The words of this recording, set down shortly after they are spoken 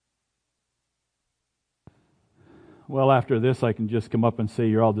Well, after this, I can just come up and say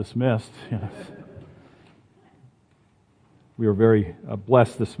you're all dismissed. Yes. We were very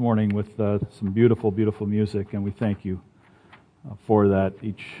blessed this morning with some beautiful, beautiful music, and we thank you for that,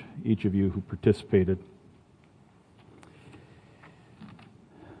 each of you who participated.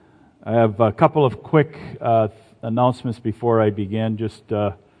 I have a couple of quick announcements before I begin, just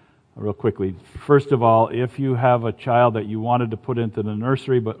real quickly. First of all, if you have a child that you wanted to put into the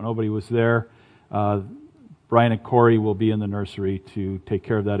nursery but nobody was there, Brian and Corey will be in the nursery to take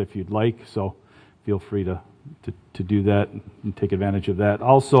care of that if you'd like, so feel free to do that and take advantage of that.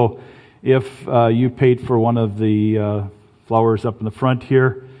 Also, if you paid for one of the flowers up in the front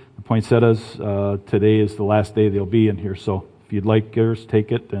here, the poinsettias, today is the last day they'll be in here, so if you'd like yours,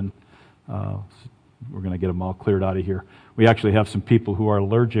 take it, and we're going to get them all cleared out of here. We actually have some people who are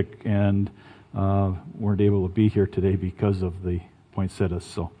allergic and weren't able to be here today because of the poinsettias,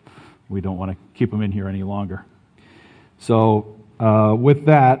 so we don't want to keep them in here any longer. So with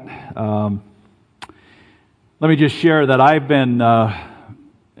that, let me just share that I've been,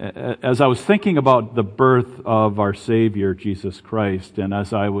 as I was thinking about the birth of our Savior, Jesus Christ, and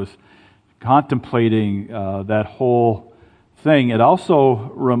as I was contemplating that whole thing, it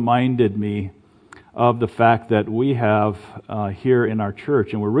also reminded me of the fact that we have here in our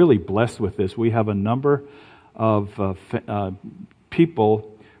church, and we're really blessed with this, we have a number of people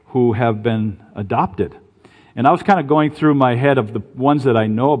who have been adopted. And I was kind of going through my head of the ones that I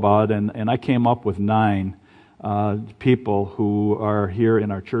know about, and I came up with 9 people who are here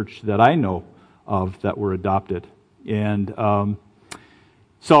in our church that I know of that were adopted. And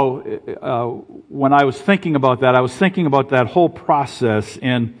so when I was thinking about that, I was thinking about that whole process,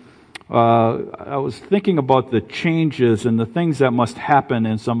 and I was thinking about the changes and the things that must happen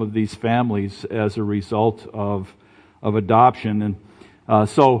in some of these families as a result of adoption. And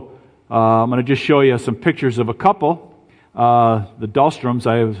so I'm going to just show you some pictures of a couple. The Dahlstroms,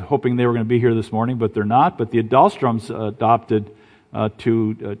 I was hoping they were going to be here this morning, but they're not. But the Dahlstroms adopted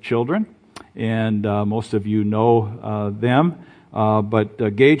 2 children, and most of you know them.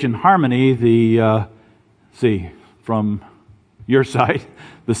 But Gage and Harmony, from your side,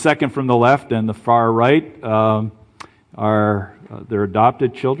 the second from the left and the far right are their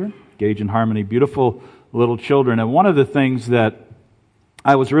adopted children. Gage and Harmony, beautiful little children. And one of the things that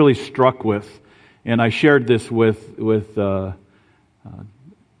I was really struck with, and I shared this with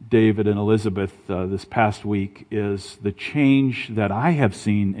David and Elizabeth this past week, is the change that I have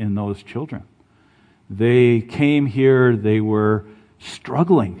seen in those children. They came here, they were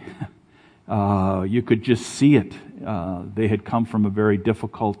struggling. You could just see it. They had come from a very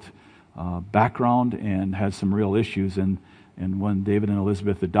difficult background and had some real issues. And when David and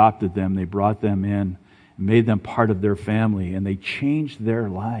Elizabeth adopted them, they brought them in, made them part of their family, and they changed their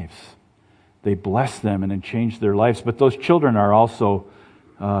lives. They blessed them and then changed their lives. But those children are also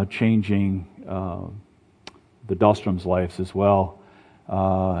changing the Dahlstrom's lives as well.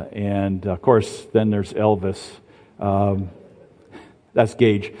 And of course, then there's Elvis. That's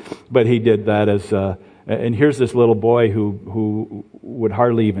Gage, but he did that as and here's this little boy who would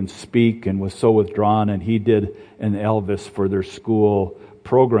hardly even speak and was so withdrawn, and he did an Elvis for their school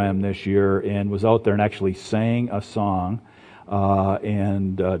program this year and was out there and actually sang a song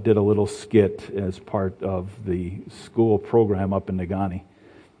and did a little skit as part of the school program up in Negaunee.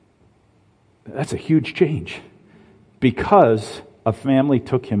 That's a huge change because a family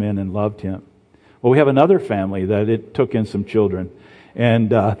took him in and loved him. Well, we have another family that it took in some children, and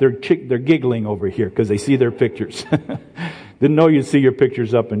they're giggling over here because they see their pictures. Didn't know you'd see your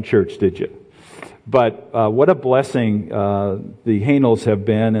pictures up in church, did you? But what a blessing the Hainels have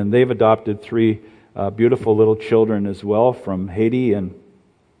been, and they've adopted 3 beautiful little children as well from Haiti. And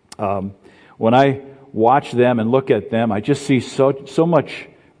when I watch them and look at them, I just see so much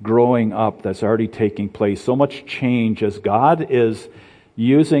growing up that's already taking place, so much change as God is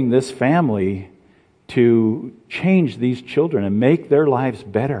using this family to change these children and make their lives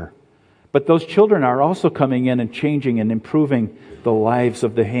better. But those children are also coming in and changing and improving the lives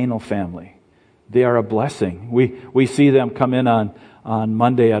of the Hainel family. They are a blessing. We see them come in on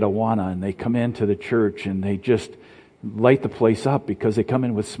Monday at Awana, and they come into the church and they just light the place up because they come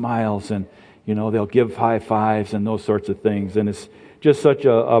in with smiles, and they'll give high fives and those sorts of things. And it's just such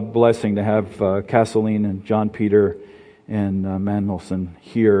a blessing to have Castleine and John Peter and Manuelson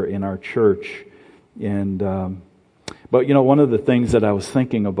here in our church. And but one of the things that I was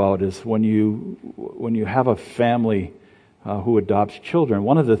thinking about is when you have a family who adopts children,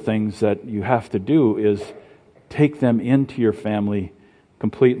 one of the things that you have to do is take them into your family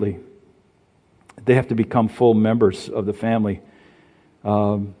completely. They have to become full members of the family.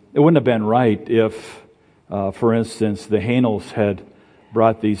 It wouldn't have been right if For instance, the Hainels had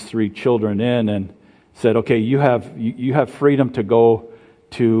brought these 3 children in and said, okay, you have freedom to go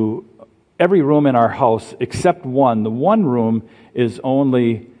to every room in our house except one. The one room is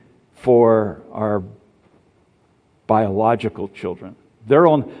only for our biological children. They're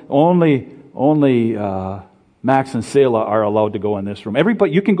only Max and Selah are allowed to go in this room.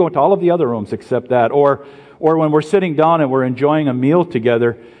 Everybody, you can go into all of the other rooms except that. Or when we're sitting down and we're enjoying a meal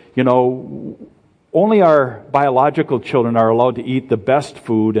together, only our biological children are allowed to eat the best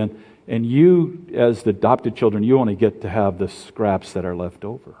food, and you, as the adopted children, you only get to have the scraps that are left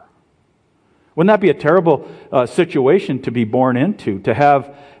over. Wouldn't that be a terrible situation to be born into, to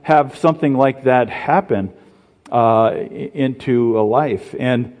have something like that happen into a life?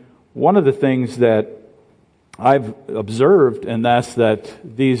 And one of the things that I've observed, and that's that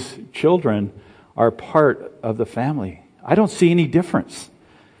these children are part of the family. I don't see any difference.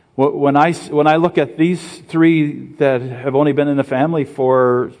 When I look at these 3 that have only been in the family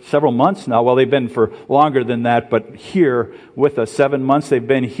for several months now, well, they've been for longer than that, but here with us, 7 months they've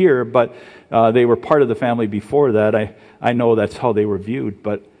been here, but they were part of the family before that. I know that's how they were viewed,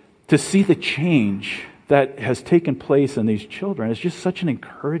 but to see the change that has taken place in these children is just such an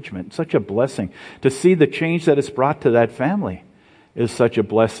encouragement, such a blessing. To see the change that it's brought to that family is such a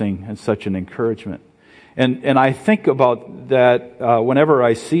blessing and such an encouragement. And I think about that whenever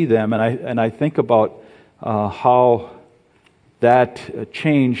I see them, and I think about how that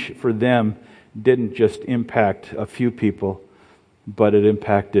change for them didn't just impact a few people, but it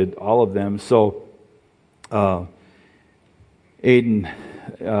impacted all of them. So Kendall and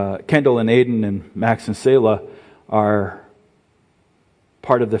Aiden and Max and Selah are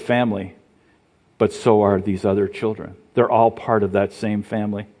part of the family, but so are these other children. They're all part of that same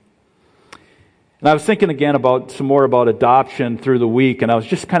family. And I was thinking again some more about adoption through the week, and I was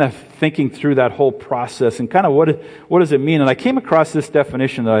just kind of thinking through that whole process and kind of what does it mean? And I came across this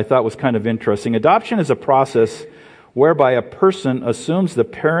definition that I thought was kind of interesting. Adoption is a process whereby a person assumes the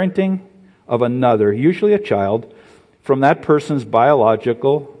parenting of another, usually a child, from that person's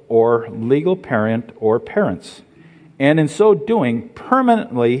biological or legal parent or parents, and in so doing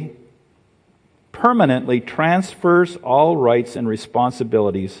permanently transfers all rights and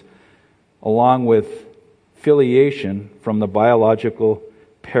responsibilities along with filiation from the biological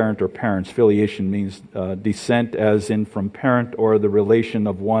parent or parents. Filiation means descent as in from parent or the relation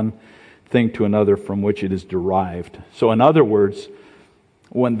of one thing to another from which it is derived. So in other words,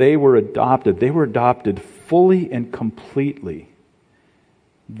 when they were adopted fully and completely.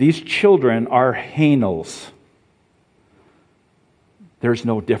 These children are Hainels. There's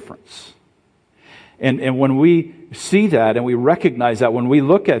no difference. And when we see that and we recognize that, when we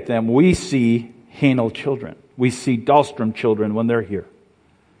look at them, we see Hainel children. We see Dahlstrom children when they're here.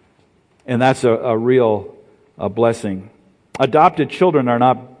 And that's a real blessing. Adopted children are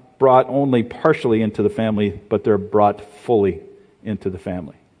not brought only partially into the family, but they're brought fully into the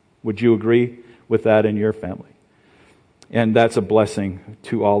family. Would you agree with that in your family? And that's a blessing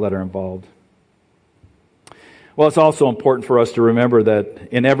to all that are involved. Well, it's also important for us to remember that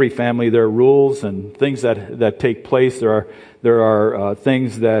in every family there are rules and things that take place. There are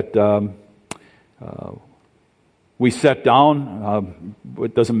things that we set down.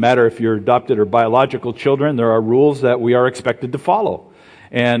 It doesn't matter if you're adopted or biological children. There are rules that we are expected to follow.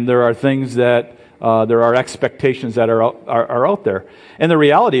 And there are things that there are expectations that are out there. And the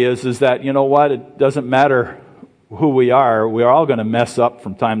reality is that, you know what, it doesn't matter who we are. We're all going to mess up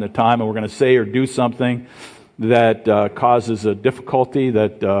from time to time, and we're going to say or do something that causes a difficulty,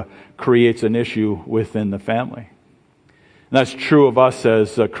 that creates an issue within the family. And that's true of us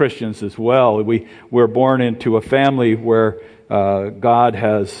as Christians as well. We're born into a family where God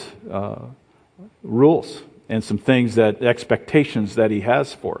has rules and some things expectations that He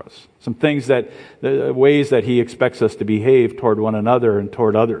has for us. Some things the ways that He expects us to behave toward one another and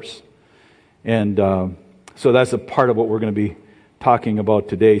toward others. And so that's a part of what we're going to be talking about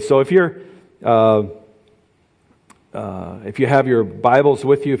today. So if you have your Bibles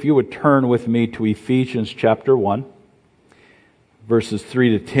with you, if you would turn with me to Ephesians chapter 1, verses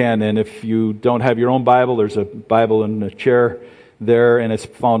 3 to 10. And if you don't have your own Bible, there's a Bible in the chair there, and it's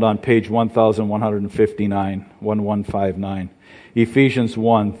found on page 1159, 1159. Ephesians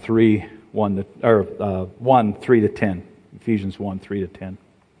 1, 3 to 10. Ephesians 1, 3 to 10.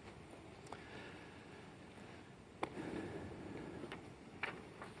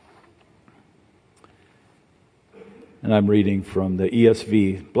 And I'm reading from the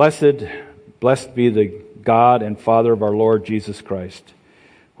ESV. Blessed be the God and Father of our Lord Jesus Christ,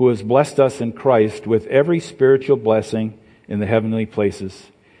 who has blessed us in Christ with every spiritual blessing in the heavenly places,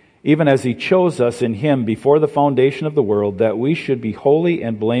 even as He chose us in Him before the foundation of the world, that we should be holy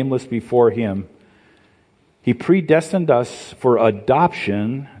and blameless before Him. He predestined us for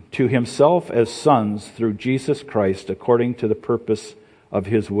adoption to Himself as sons through Jesus Christ, according to the purpose of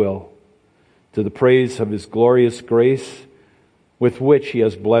His will, to the praise of His glorious grace, with which He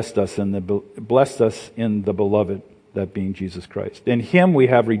has blessed us in the Beloved, that being Jesus Christ. In Him we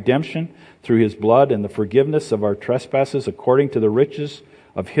have redemption through His blood and the forgiveness of our trespasses, according to the riches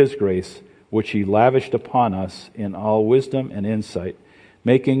of His grace, which He lavished upon us in all wisdom and insight,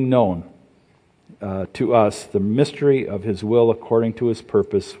 making known to us the mystery of His will according to His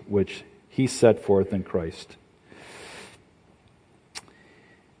purpose, which He set forth in Christ,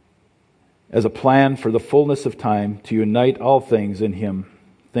 as a plan for the fullness of time to unite all things in Him,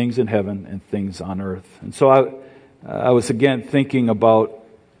 things in heaven and things on earth. And so I was again thinking about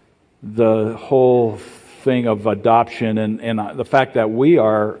the whole thing of adoption and the fact that we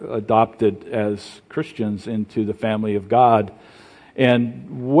are adopted as Christians into the family of God.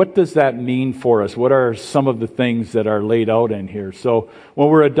 And what does that mean for us? What are some of the things that are laid out in here? So when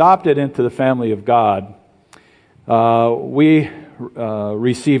we're adopted into the family of God, we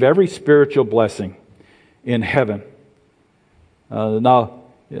receive every spiritual blessing in heaven. Now,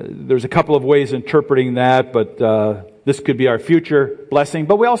 there's a couple of ways interpreting that, but this could be our future blessing.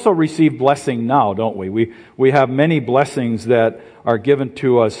 But we also receive blessing now, don't we? We have many blessings that are given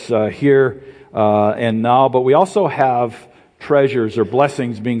to us here and now, but we also have treasures or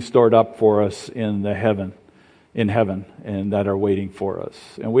blessings being stored up for us in heaven, and that are waiting for us.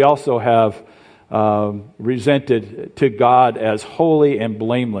 And we also have presented to God as holy and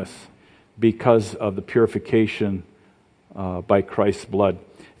blameless because of the purification by Christ's blood.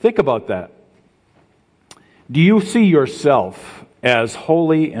 Think about that. Do you see yourself as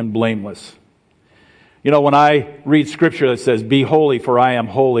holy and blameless? You know, when I read scripture that says, "Be holy, for I am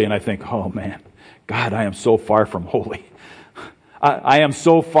holy," and I think, oh man, God, I am so far from holy. I am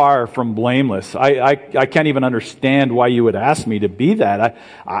so far from blameless. I can't even understand why you would ask me to be that.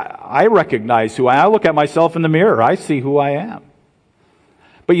 I recognize who I am. I look at myself in the mirror. I see who I am.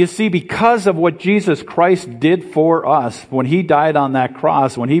 But you see, because of what Jesus Christ did for us, when He died on that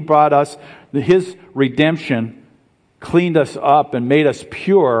cross, when He brought us His redemption, cleaned us up and made us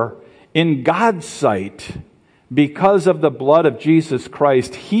pure, in God's sight, because of the blood of Jesus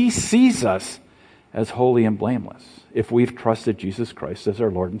Christ, He sees us as holy and blameless if we've trusted Jesus Christ as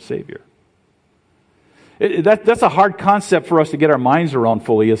our Lord and Savior. That's a hard concept for us to get our minds around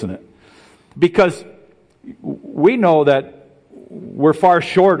fully, isn't it? Because we know that we're far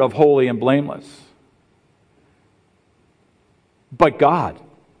short of holy and blameless. But God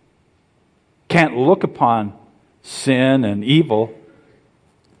can't look upon sin and evil.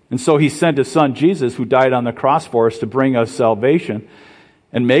 And so He sent His Son Jesus, who died on the cross for us, to bring us salvation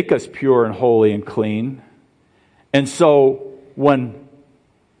and make us pure and holy and clean. And so when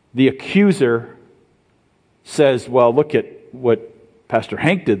the accuser says, well, look at what Pastor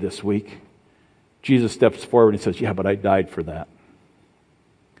Hank did this week, Jesus steps forward and says, yeah, but I died for that.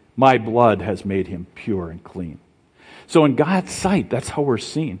 My blood has made him pure and clean. So in God's sight, that's how we're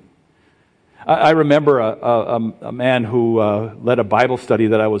seen. I remember a man who led a Bible study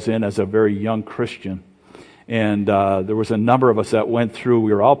that I was in as a very young Christian. And there was a number of us that went through.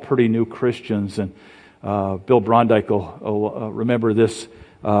 We were all pretty new Christians. And Bill Brondike will remember this.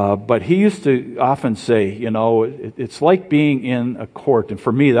 But he used to often say, you know, it's like being in a court. And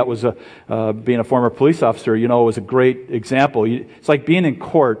for me, that was being a former police officer, you know, it was a great example. It's like being in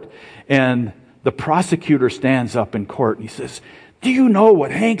court, and the prosecutor stands up in court and he says, do you know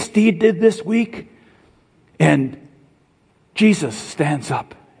what Hank Steed did this week? And Jesus stands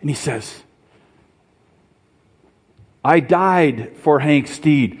up and He says, I died for Hank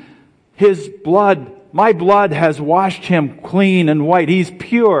Steed. His blood, my blood has washed him clean and white. He's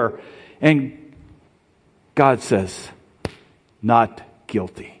pure. And God says, not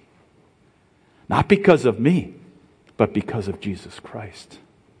guilty. Not because of me, but because of Jesus Christ.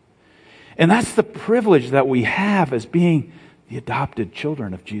 And that's the privilege that we have as being the adopted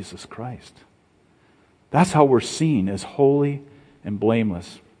children of Jesus Christ. That's how we're seen, as holy and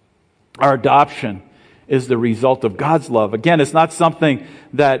blameless. Our adoption is the result of God's love. Again, it's not something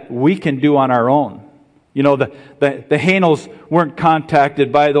that we can do on our own. You know, the Hanels weren't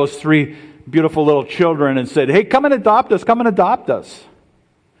contacted by those three beautiful little children and said, hey, come and adopt us, come and adopt us.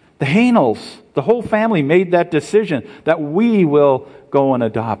 The Hanels, the whole family made that decision that we will go and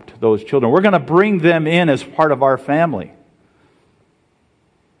adopt those children. We're going to bring them in as part of our family.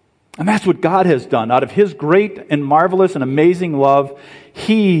 And that's what God has done. Out of His great and marvelous and amazing love,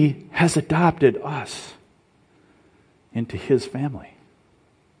 He has adopted us into His family.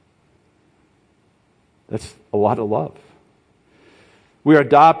 That's a lot of love. We are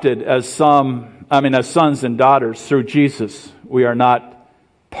adopted as sons and daughters through Jesus. We are not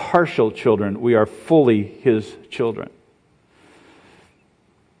partial children. We are fully His children.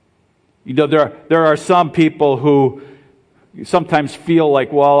 You know, there are some people who sometimes feel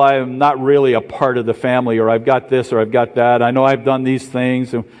like, well, I'm not really a part of the family, or I've got this, or I've got that. I know I've done these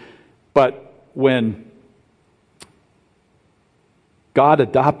things. But when God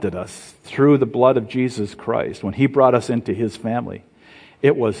adopted us through the blood of Jesus Christ, when He brought us into His family,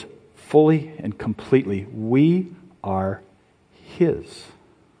 it was fully and completely, we are His.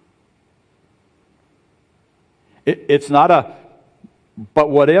 It's not a, but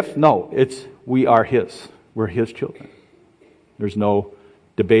what if? No, it's we are His. We're His children. There's no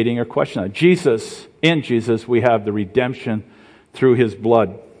debating or questioning. In Jesus, we have the redemption through His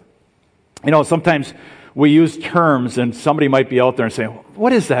blood. You know, sometimes we use terms, and somebody might be out there and say,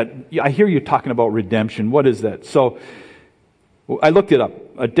 what is that? I hear you talking about redemption. What is that? So I looked it up.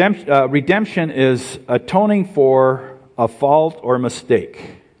 Redemption is atoning for a fault or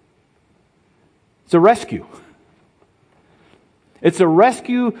mistake. It's a rescue. It's a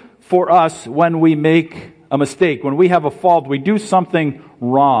rescue for us when we make a mistake. When we have a fault, we do something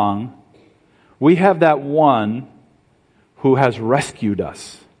wrong, we have that one who has rescued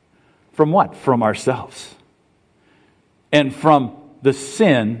us. From what? From ourselves. And from the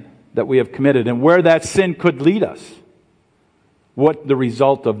sin that we have committed, and where that sin could lead us. What the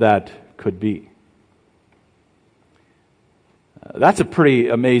result of that could be. That's a pretty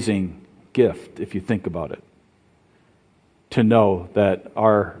amazing gift, if you think about it. To know that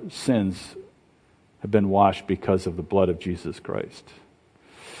our sins have been washed because of the blood of Jesus Christ.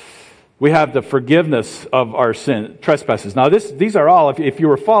 We have the forgiveness of our sin, trespasses. Now, these are all, if you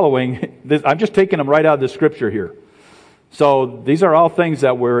were following, I'm just taking them right out of the Scripture here. So these are all things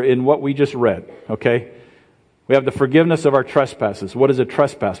that were in what we just read, okay? We have the forgiveness of our trespasses. What is a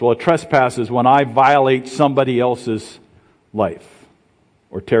trespass? Well, a trespass is when I violate somebody else's life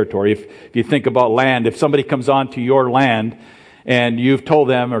or territory. If you think about land, if somebody comes onto your land and you've told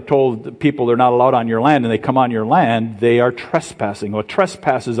them or told people they're not allowed on your land and they come on your land, they are trespassing. Well,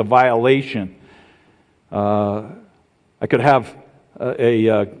 trespass is a violation. I could have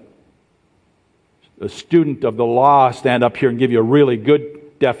a student of the law stand up here and give you a really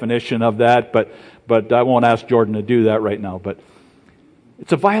good definition of that, but I won't ask Jordan to do that right now. But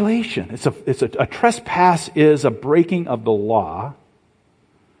it's a violation. A trespass is a breaking of the law.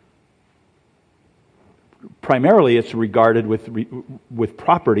 Primarily, it's regarded with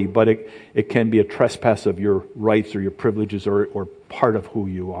property, but it can be a trespass of your rights or your privileges or part of who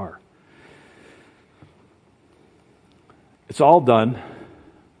you are. It's all done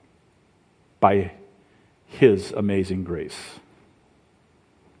by His amazing grace.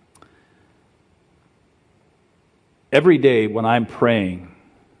 Every day when I'm praying,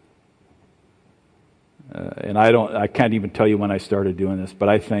 and I can't even tell you when I started doing this, but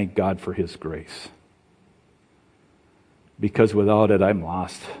I thank God for His grace. Because without it, I'm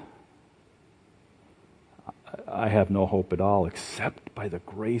lost. I have no hope at all except by the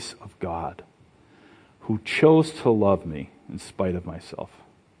grace of God, who chose to love me in spite of myself.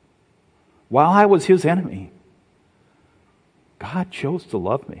 While I was His enemy, God chose to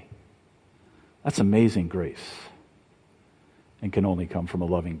love me. That's amazing grace, and can only come from a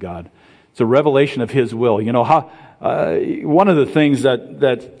loving God. It's a revelation of His will. You know, one of the things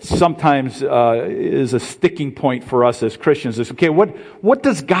that sometimes is a sticking point for us as Christians is, okay, what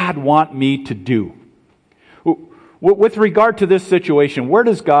does God want me to do? With regard to this situation, where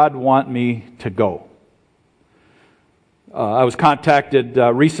does God want me to go? I was contacted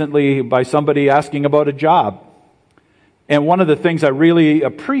recently by somebody asking about a job. And one of the things I really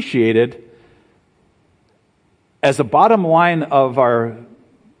appreciated as a bottom line of our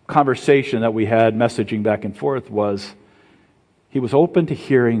conversation that we had, messaging back and forth, was he was open to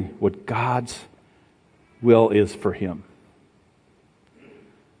hearing what God's will is for him.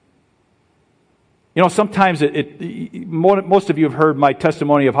 You know, sometimes most of you have heard my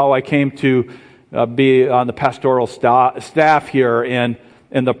testimony of how I came to be on the pastoral staff here and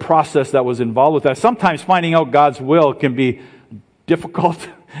the process that was involved with that. Sometimes finding out God's will can be difficult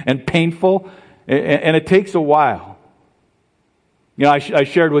and painful, and it takes a while. You know, I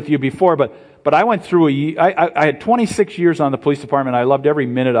shared with you before, but I went through I had 26 years on the police department. I loved every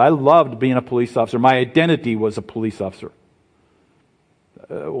minute. I loved being a police officer. My identity was a police officer.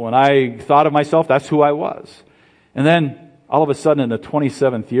 When I thought of myself, that's who I was. And then all of a sudden in the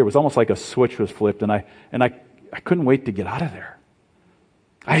 27th year, it was almost like a switch was flipped, and I couldn't wait to get out of there.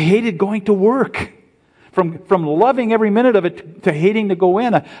 I hated going to work From loving every minute of it to hating to go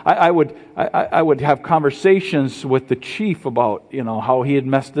in. I would have conversations with the chief about, how he had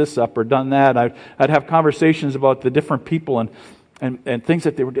messed this up or done that. I'd have conversations about the different people and things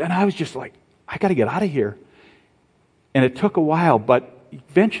that they were doing. And I was just like, I got to get out of here. And it took a while, but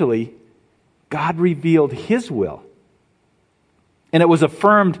eventually God revealed His will. And it was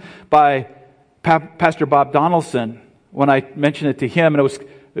affirmed by Pastor Bob Donaldson when I mentioned it to him, and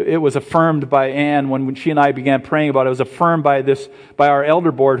it was affirmed by Ann when she and I began praying about it. It was affirmed by our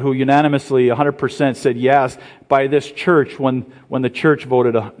elder board, who unanimously 100% said yes, by this church when the church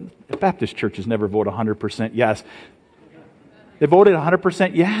voted. Baptist churches never vote 100% yes. They voted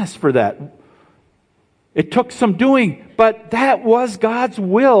 100% yes for that. It took some doing, but that was God's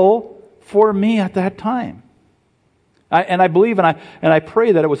will for me at that time. I believe and I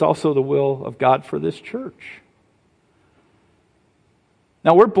pray that it was also the will of God for this church.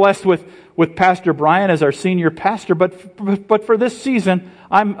 Now, we're blessed with Pastor Brian as our senior pastor, but for this season,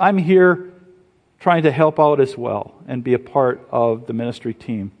 I'm here trying to help out as well and be a part of the ministry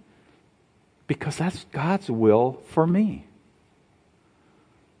team, because that's God's will for me.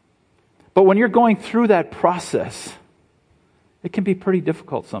 But when you're going through that process, it can be pretty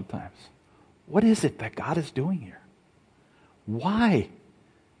difficult sometimes. What is it that God is doing here? Why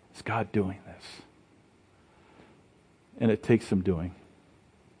is God doing this? And it takes some doing.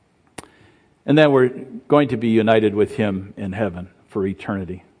 And then we're going to be united with Him in heaven for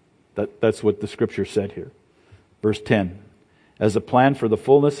eternity. That's what the Scripture said here. Verse 10, as a plan for the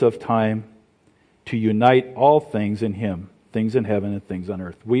fullness of time to unite all things in Him, things in heaven and things on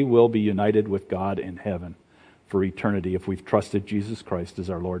earth. We will be united with God in heaven for eternity if we've trusted Jesus Christ as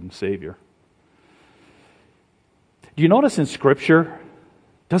our Lord and Savior. Do you notice in Scripture,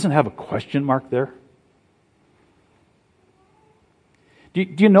 it doesn't have a question mark there? Do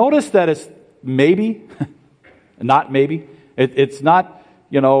you notice that it's maybe, not maybe? It's not,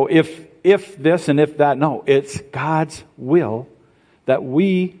 if this and if that. No, it's God's will that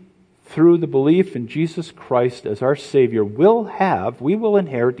we, through the belief in Jesus Christ as our Savior, we will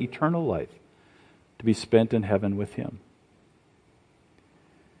inherit eternal life to be spent in heaven with Him.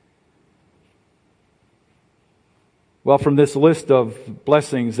 Well, from this list of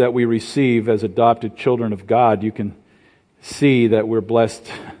blessings that we receive as adopted children of God, you can see that we're blessed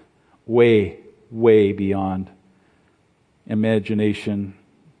way, way beyond imagination,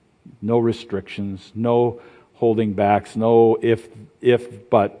 no restrictions, no holding backs, no if,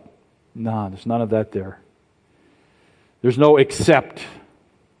 but. No, there's none of that there. There's no except.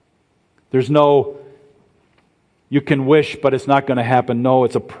 There's no you can wish, but it's not going to happen. No,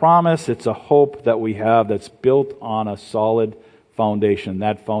 it's a promise, it's a hope that we have that's built on a solid foundation.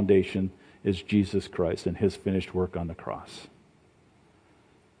 That foundation is Jesus Christ and His finished work on the cross.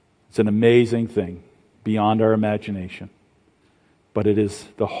 It's an amazing thing beyond our imagination, but it is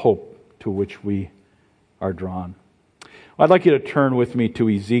the hope to which we are drawn. I'd like you to turn with me to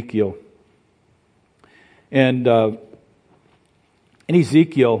Ezekiel. And in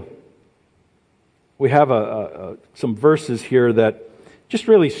Ezekiel, we have some verses here that just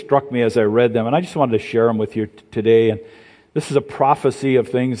really struck me as I read them, and I just wanted to share them with you today. And this is a prophecy of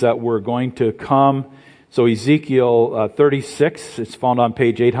things that were going to come. So Ezekiel 36, it's found on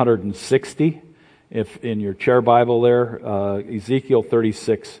page 860, if in your chair Bible there, Ezekiel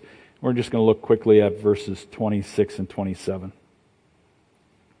 36. We're just going to look quickly at verses 26 and 27.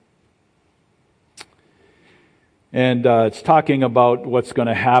 And it's talking about what's going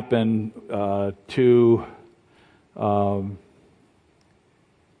to happen to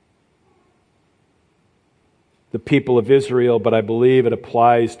the people of Israel, but I believe it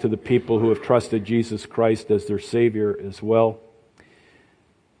applies to the people who have trusted Jesus Christ as their Savior as well. It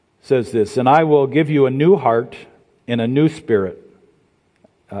says this, "And I will give you a new heart and a new spirit.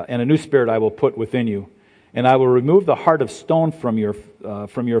 And a new spirit I will put within you. And I will remove the heart of stone from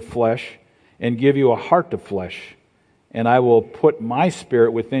your flesh and give you a heart of flesh. And I will put my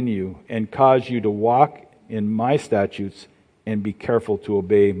spirit within you and cause you to walk in my statutes and be careful to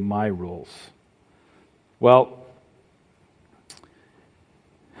obey my rules." Well,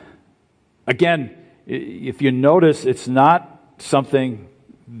 again, if you notice, it's not something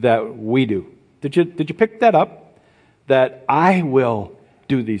that we do. Did you pick that up? That I will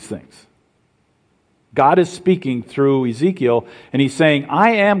do these things. God is speaking through Ezekiel, and He's saying,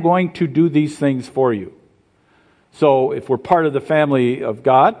 I am going to do these things for you. So if we're part of the family of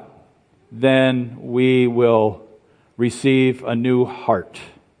God, then we will receive a new heart.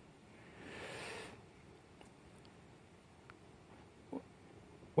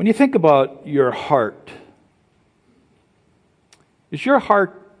 When you think about your heart, is your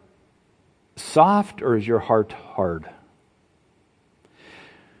heart soft or is your heart hard?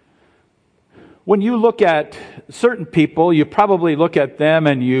 When you look at certain people, you probably look at them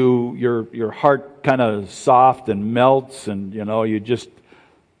and your heart kind of soft and melts, and you just,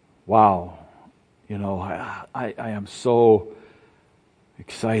 wow, I am so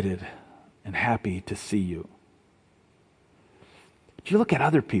excited and happy to see you. But you look at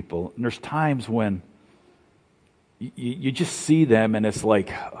other people, and there's times when you just see them and it's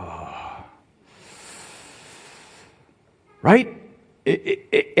like, oh. Right?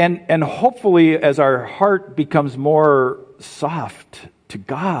 And hopefully as our heart becomes more soft to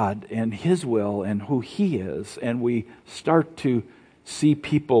God and His will and who He is, and we start to see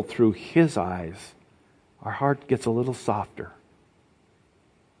people through His eyes, our heart gets a little softer.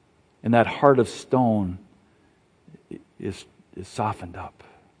 And that heart of stone is softened up.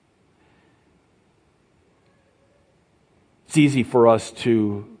 It's easy for us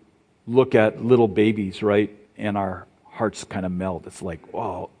to look at little babies, right? And our hearts kind of melt. It's like,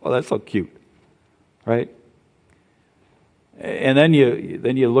 wow, oh, that's so cute, right? And then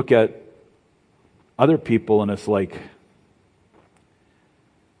you look at other people and it's like,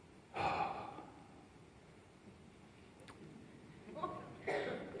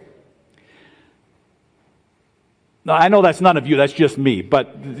 now I know that's none of you, that's just me,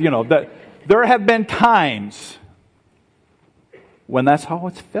 but there have been times when that's how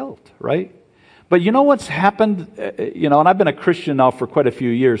it's felt, right? But you know what's happened? And I've been a Christian now for quite a few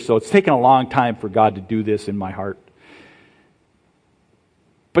years, so it's taken a long time for God to do this in my heart.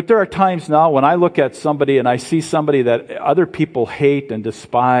 But there are times now when I look at somebody and I see somebody that other people hate and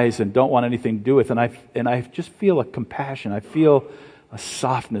despise and don't want anything to do with, and I just feel a compassion. I feel a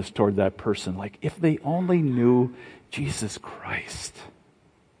softness toward that person. Like, if they only knew Jesus Christ.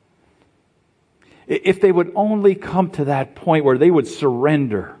 If they would only come to that point where they would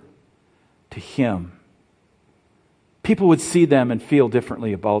surrender to Him, people would see them and feel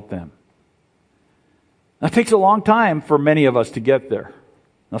differently about them. Now, it takes a long time for many of us to get there.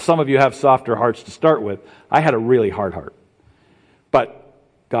 Now, some of you have softer hearts to start with. I had a really hard heart. But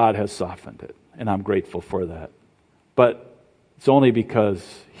God has softened it, and I'm grateful for that. But it's only because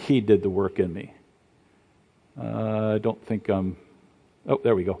He did the work in me. I don't think oh,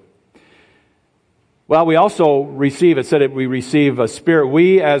 there we go. Well, we also receive, it said we receive a Spirit.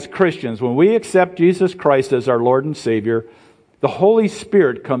 We as Christians, when we accept Jesus Christ as our Lord and Savior, the Holy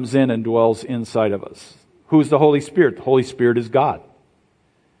Spirit comes in and dwells inside of us. Who's the Holy Spirit? The Holy Spirit is God.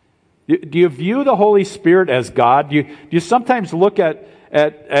 Do you view the Holy Spirit as God? Do you sometimes look at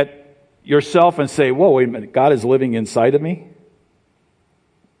yourself and say, whoa, wait a minute, God is living inside of me?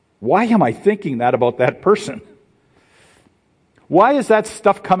 Why am I thinking that about that person? Why is that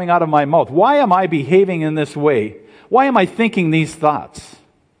stuff coming out of my mouth? Why am I behaving in this way? Why am I thinking these thoughts?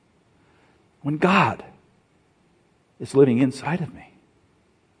 When God is living inside of me.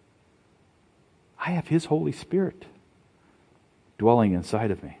 I have His Holy Spirit dwelling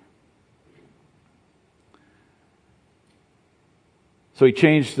inside of me. So He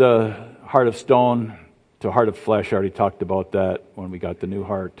changed the heart of stone to a heart of flesh. I already talked about that when we got the new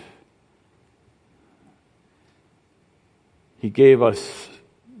heart. He gave us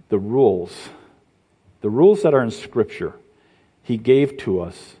the rules that are in Scripture. He gave to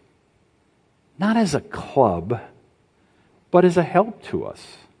us, not as a club, but as a help to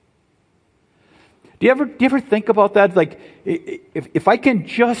us. Do you ever think about that? Like, if I can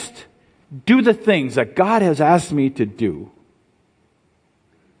just do the things that God has asked me to do,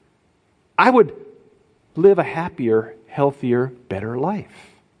 I would live a happier, healthier, better life.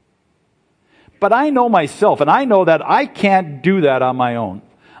 But I know myself, and I know that I can't do that on my own.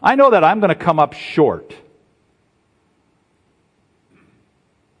 I know that I'm going to come up short.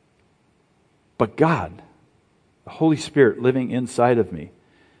 But God, the Holy Spirit living inside of me,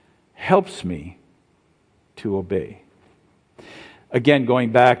 helps me to obey. Again,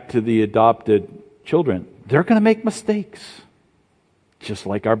 going back to the adopted children, they're going to make mistakes. Just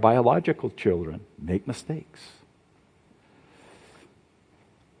like our biological children make mistakes.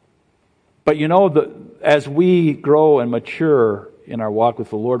 But as we grow and mature in our walk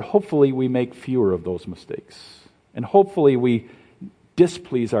with the Lord, hopefully we make fewer of those mistakes. And hopefully we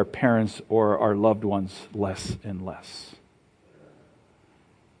displease our parents or our loved ones less and less.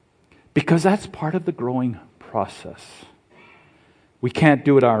 Because that's part of the growing process. We can't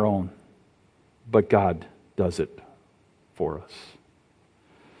do it our own, but God does it for us.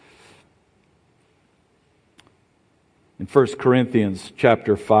 In 2 Corinthians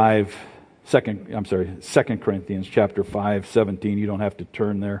chapter 5:17, you don't have to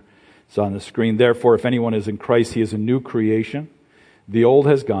turn there. It's on the screen. Therefore, if anyone is in Christ, he is a new creation. The old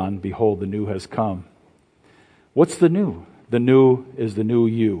has gone, behold, the new has come. What's the new? The new is the new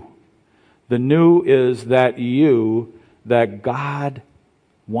you. The new is that you that God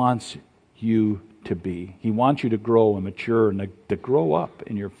wants you to be. He wants you to grow and mature and to grow up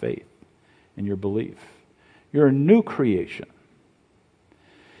in your faith and your belief. You're a new creation.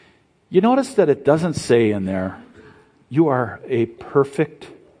 You notice that it doesn't say in there, you are a perfect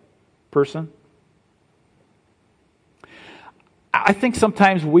person? I think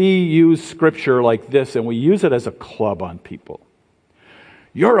sometimes we use Scripture like this and we use it as a club on people.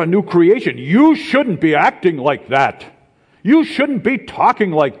 You're a new creation. You shouldn't be acting like that. You shouldn't be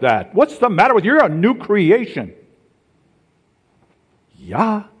talking like that. What's the matter with you? You're a new creation.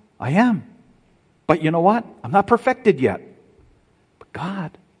 Yeah, I am. But you know what? I'm not perfected yet. But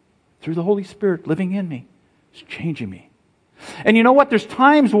God, through the Holy Spirit living in me, is changing me. And you know what? There's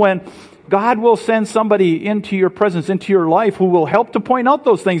times when God will send somebody into your presence, into your life, who will help to point out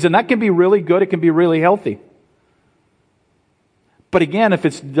those things. And that can be really good. It can be really healthy. But again, if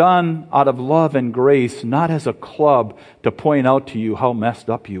it's done out of love and grace, not as a club to point out to you how messed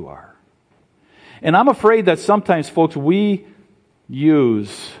up you are. And I'm afraid that sometimes, folks, we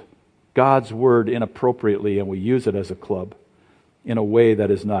use God's Word inappropriately and we use it as a club in a way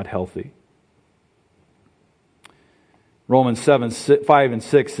that is not healthy. Romans 5 and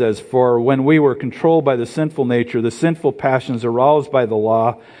 6 says, "For when we were controlled by the sinful nature, the sinful passions aroused by the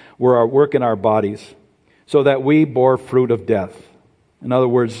law were at work in our bodies, so that we bore fruit of death." In other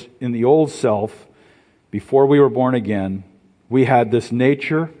words, in the old self, before we were born again, we had this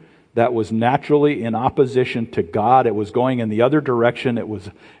nature that was naturally in opposition to God. It was going in the other direction. It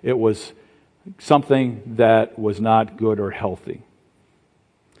was something that was not good or healthy.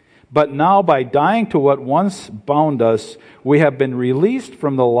 But now, by dying to what once bound us, we have been released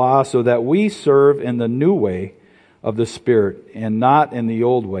from the law so that we serve in the new way of the Spirit and not in the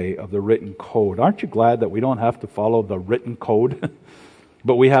old way of the written code. Aren't you glad that we don't have to follow the written code?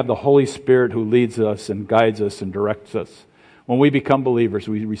 But we have the Holy Spirit who leads us and guides us and directs us. When we become believers,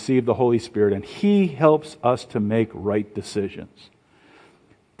 we receive the Holy Spirit, and He helps us to make right decisions.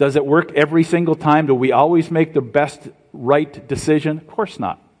 Does it work every single time? Do we always make the best right decision? Of course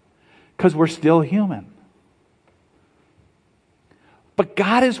not. Because we're still human. But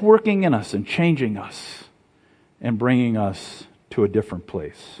God is working in us and changing us and bringing us to a different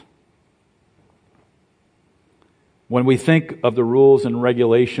place. When we think of the rules and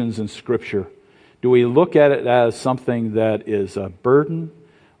regulations in Scripture, do we look at it as something that is a burden,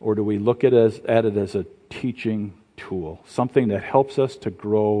 or do we look at it as a teaching tool, something that helps us to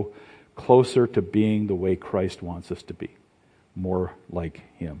grow closer to being the way Christ wants us to be, more like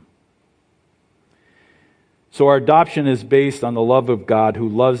Him? So our adoption is based on the love of God, who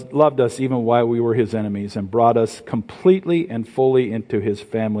loved us even while we were His enemies and brought us completely and fully into His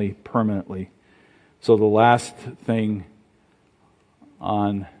family permanently. So the last thing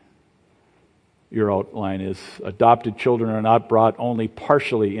on your outline is adopted children are not brought only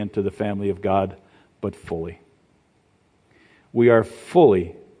partially into the family of God, but fully. We are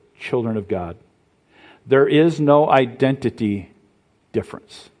fully children of God. There is no identity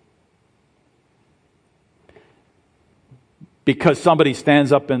difference. Because somebody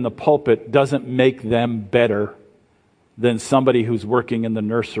stands up in the pulpit doesn't make them better than somebody who's working in the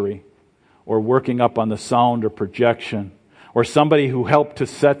nursery or working up on the sound or projection or somebody who helped to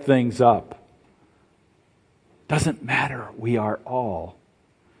set things up. Doesn't matter. We are all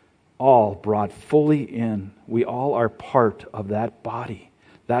brought fully in. We all are part of that body.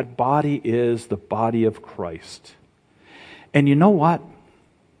 That body is the body of Christ. And you know what?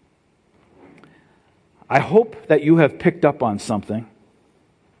 I hope that you have picked up on something.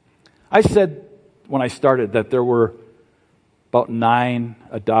 I said when I started that there were about 9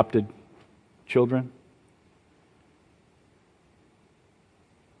 adopted children.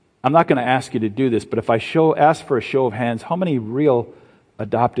 I'm not going to ask you to do this, but if I ask for a show of hands, how many real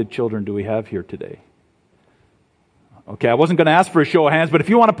adopted children do we have here today? Okay, I wasn't going to ask for a show of hands, but if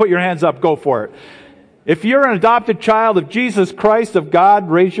you want to put your hands up, go for it. If you're an adopted child of Jesus Christ, of God,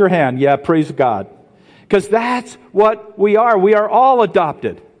 raise your hand. Yeah, praise God. Because that's what we are. We are all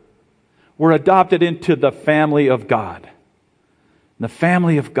adopted. We're adopted into the family of God. And the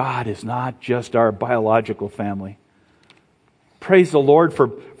family of God is not just our biological family. Praise the Lord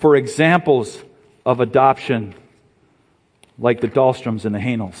for examples of adoption like the Dahlstroms and the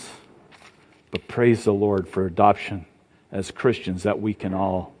Hainels. But praise the Lord for adoption as Christians that we can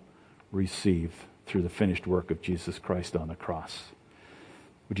all receive through the finished work of Jesus Christ on the cross.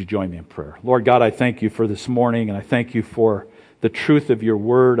 Would you join me in prayer? Lord God, I thank you for this morning, and I thank you for the truth of your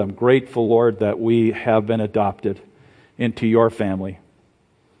word. I'm grateful, Lord, that we have been adopted into your family.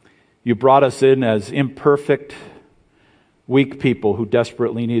 You brought us in as imperfect, weak people who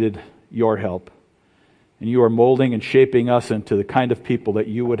desperately needed your help. And you are molding and shaping us into the kind of people that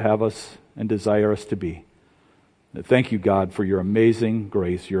you would have us and desire us to be. Thank you, God, for your amazing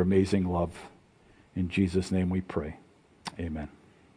grace, your amazing love. In Jesus' name we pray. Amen.